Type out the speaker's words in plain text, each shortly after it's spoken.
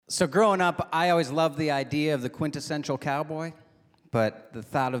So growing up, I always loved the idea of the quintessential cowboy, but the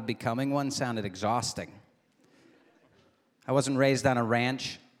thought of becoming one sounded exhausting. I wasn't raised on a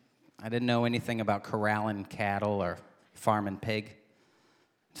ranch. I didn't know anything about corralling cattle or farming pig.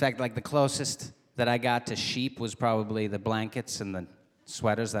 In fact, like the closest that I got to sheep was probably the blankets and the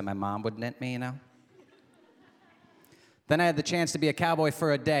sweaters that my mom would knit me, you know? Then I had the chance to be a cowboy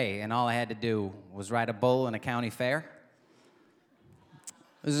for a day, and all I had to do was ride a bull in a county fair.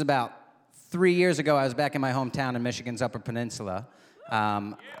 This is about 3 years ago. I was back in my hometown in Michigan's Upper Peninsula.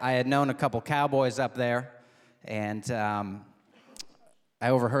 I had known a couple cowboys up there, and I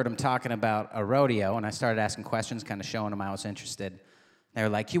overheard them talking about a rodeo, and I started asking questions, kind of showing them I was interested. They were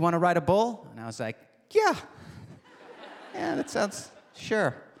like, "You want to ride a bull?" And I was like, "Yeah. Yeah, that sounds,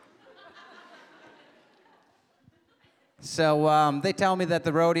 sure." So they tell me that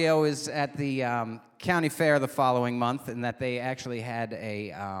the rodeo is at the county fair the following month, and that they actually had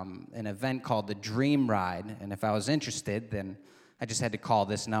an event called the Dream Ride. And if I was interested, then I just had to call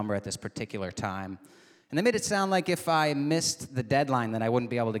this number at this particular time. And they made it sound like if I missed the deadline, then I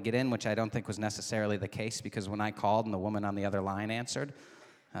wouldn't be able to get in, which I don't think was necessarily the case, because when I called and the woman on the other line answered,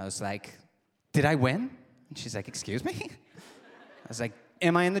 I was like, "Did I win?" And she's like, "Excuse me?" I was like,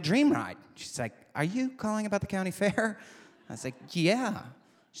 "Am I in the Dream Ride?" She's like, "Are you calling about the county fair?" I was like, "Yeah."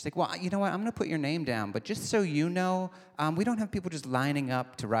 She's like, "Well, you know what? I'm going to put your name down, but just so you know, we don't have people just lining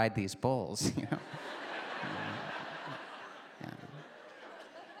up to ride these bulls, you know?" Yeah.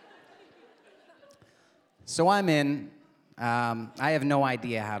 So I'm in. I have no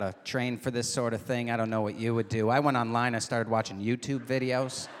idea how to train for this sort of thing. I don't know what you would do. I went online. I started watching YouTube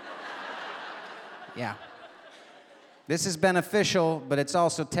videos. Yeah. This is beneficial, but it's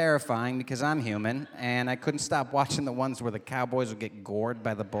also terrifying because I'm human, and I couldn't stop watching the ones where the cowboys would get gored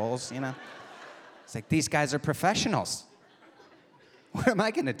by the bulls, you know? It's like, these guys are professionals. What am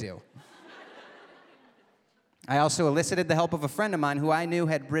I going to do? I also elicited the help of a friend of mine who I knew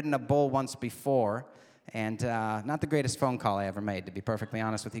had ridden a bull once before, and not the greatest phone call I ever made, to be perfectly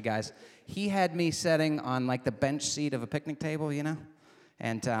honest with you guys. He had me sitting on, like, the bench seat of a picnic table, you know?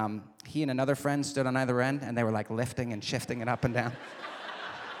 And he and another friend stood on either end, and they were like lifting and shifting it up and down.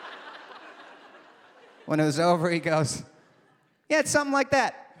 When it was over, he goes, "Yeah, it's something like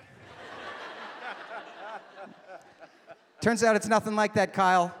that." Turns out it's nothing like that,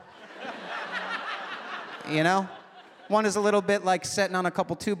 Kyle. You know? One is a little bit like sitting on a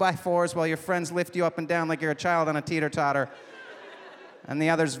couple 2x4s while your friends lift you up and down like you're a child on a teeter-totter. And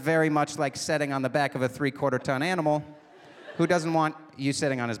the other's very much like sitting on the back of a 3/4-ton animal. Who doesn't want you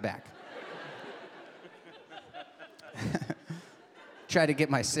sitting on his back? Try to get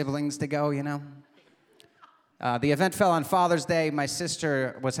my siblings to go, you know? The event fell on Father's Day. My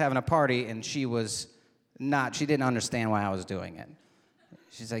sister was having a party, and she didn't understand why I was doing it.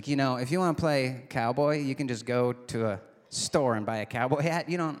 She's like, "You know, if you want to play cowboy, you can just go to a store and buy a cowboy hat.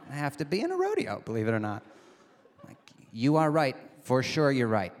 You don't have to be in a rodeo, believe it or not." I'm like, "You are right. For sure you're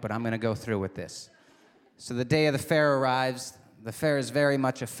right, but I'm going to go through with this." So the day of the fair arrives. The fair is very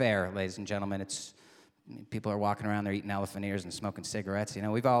much a fair, ladies and gentlemen. People are walking around there eating elephant ears and smoking cigarettes. You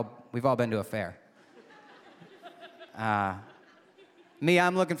know, we've all been to a fair. Me,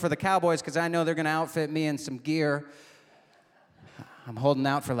 I'm looking for the cowboys because I know they're going to outfit me in some gear. I'm holding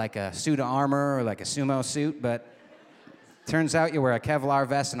out for like a suit of armor or like a sumo suit, but turns out you wear a Kevlar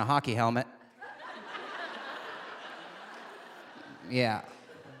vest and a hockey helmet. Yeah.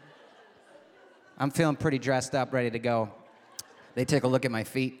 I'm feeling pretty dressed up, ready to go. They take a look at my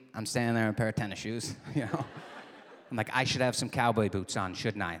feet. I'm standing there in a pair of tennis shoes, you know. I'm like, I should have some cowboy boots on,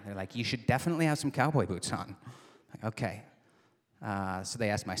 shouldn't I? They're like, "You should definitely have some cowboy boots on." I'm like, okay. So they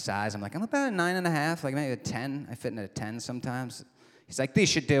asked my size. I'm like, "I'm about a 9.5, like maybe a 10. I fit in at a 10 sometimes." He's like, "These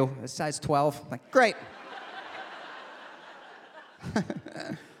should do. It's size 12. I'm like, great.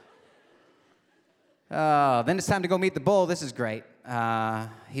 Then it's time to go meet the bull. This is great.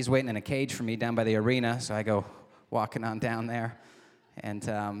 He's waiting in a cage for me down by the arena, so I go walking on down there and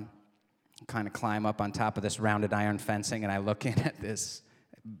kind of climb up on top of this rounded iron fencing, and I look in at this.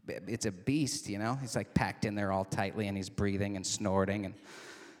 It's a beast, you know? He's like packed in there all tightly, and he's breathing and snorting and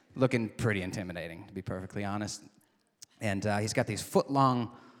looking pretty intimidating, to be perfectly honest. And he's got these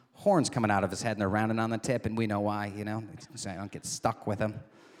foot-long horns coming out of his head, and they're rounded on the tip, and we know why, you know? So I don't get stuck with him.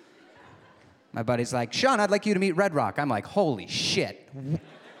 My buddy's like, "Sean, I'd like you to meet Red Rock." I'm like, "Holy shit.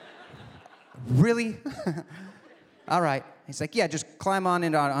 Really?" "All right." He's like, "Yeah, just climb on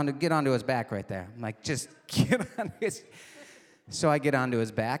get onto his back right there." I'm like, "Just get on his..." So I get onto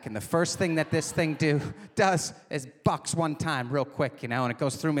his back, and the first thing that this thing does is bucks one time real quick, you know, and it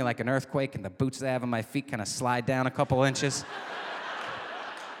goes through me like an earthquake, and the boots that I have on my feet kind of slide down a couple inches.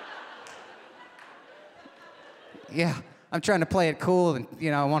 Yeah, I'm trying to play it cool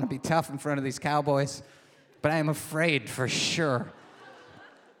and, I want to be tough in front of these cowboys, but I am afraid for sure.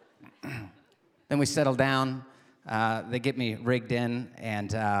 Then we settle down. They get me rigged in,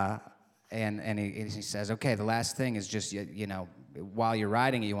 and he says, okay, the last thing is just, while you're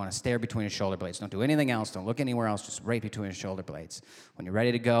riding, you want to stare between your shoulder blades. Don't do anything else. Don't look anywhere else. Just right between your shoulder blades. When you're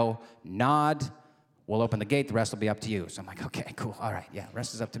ready to go, nod. We'll open the gate. The rest will be up to you. So I'm like, okay, cool. All right, yeah,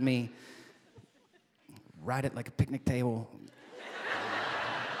 rest is up to me. Ride it like a picnic table.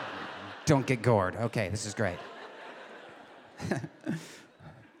 Don't get gored. Okay, this is great.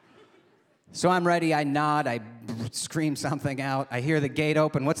 So I'm ready. I nod. I scream something out. I hear the gate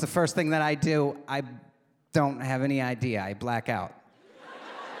open. What's the first thing that I do? I don't have any idea. I black out.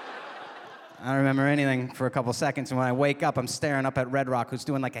 I don't remember anything for a couple seconds, and when I wake up, I'm staring up at Red Rock, who's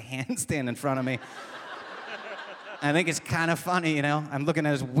doing like a handstand in front of me. I think it's kind of funny, I'm looking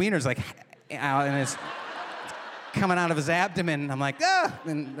at his wieners like out, and it's coming out of his abdomen. I'm like, ah!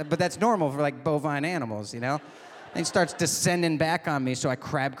 But that's normal for like bovine animals, And he starts descending back on me, so I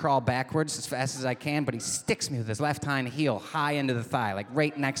crab crawl backwards as fast as I can, but he sticks me with his left hind heel high into the thigh, like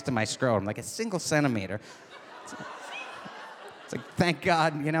right next to my scrotum, like a single centimeter. It's like, thank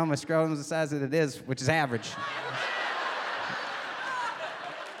God, my scrotum's the size that it is, which is average.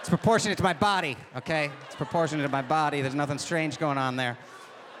 It's proportionate to my body, okay? It's proportionate to my body. There's nothing strange going on there.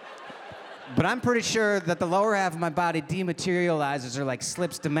 But I'm pretty sure that the lower half of my body dematerializes or like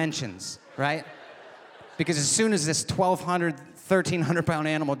slips dimensions, right? Because as soon as this 1,200, 1,300-pound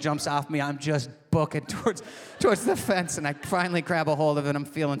animal jumps off me, I'm just booking towards the fence, and I finally grab a hold of it. I'm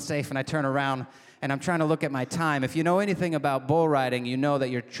feeling safe, and I turn around, and I'm trying to look at my time. If you know anything about bull riding, you know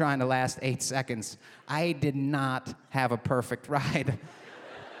that you're trying to last 8 seconds. I did not have a perfect ride.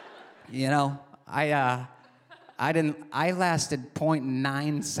 I lasted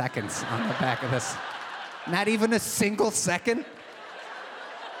 0.9 seconds on the back of this. Not even a single second.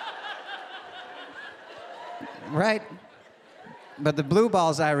 Right? But the blue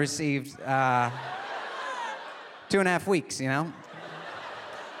balls I received, 2.5 weeks,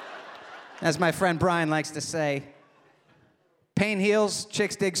 As my friend Brian likes to say, pain heals,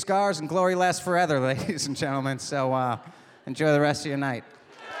 chicks dig scars, and glory lasts forever, ladies and gentlemen. So enjoy the rest of your night.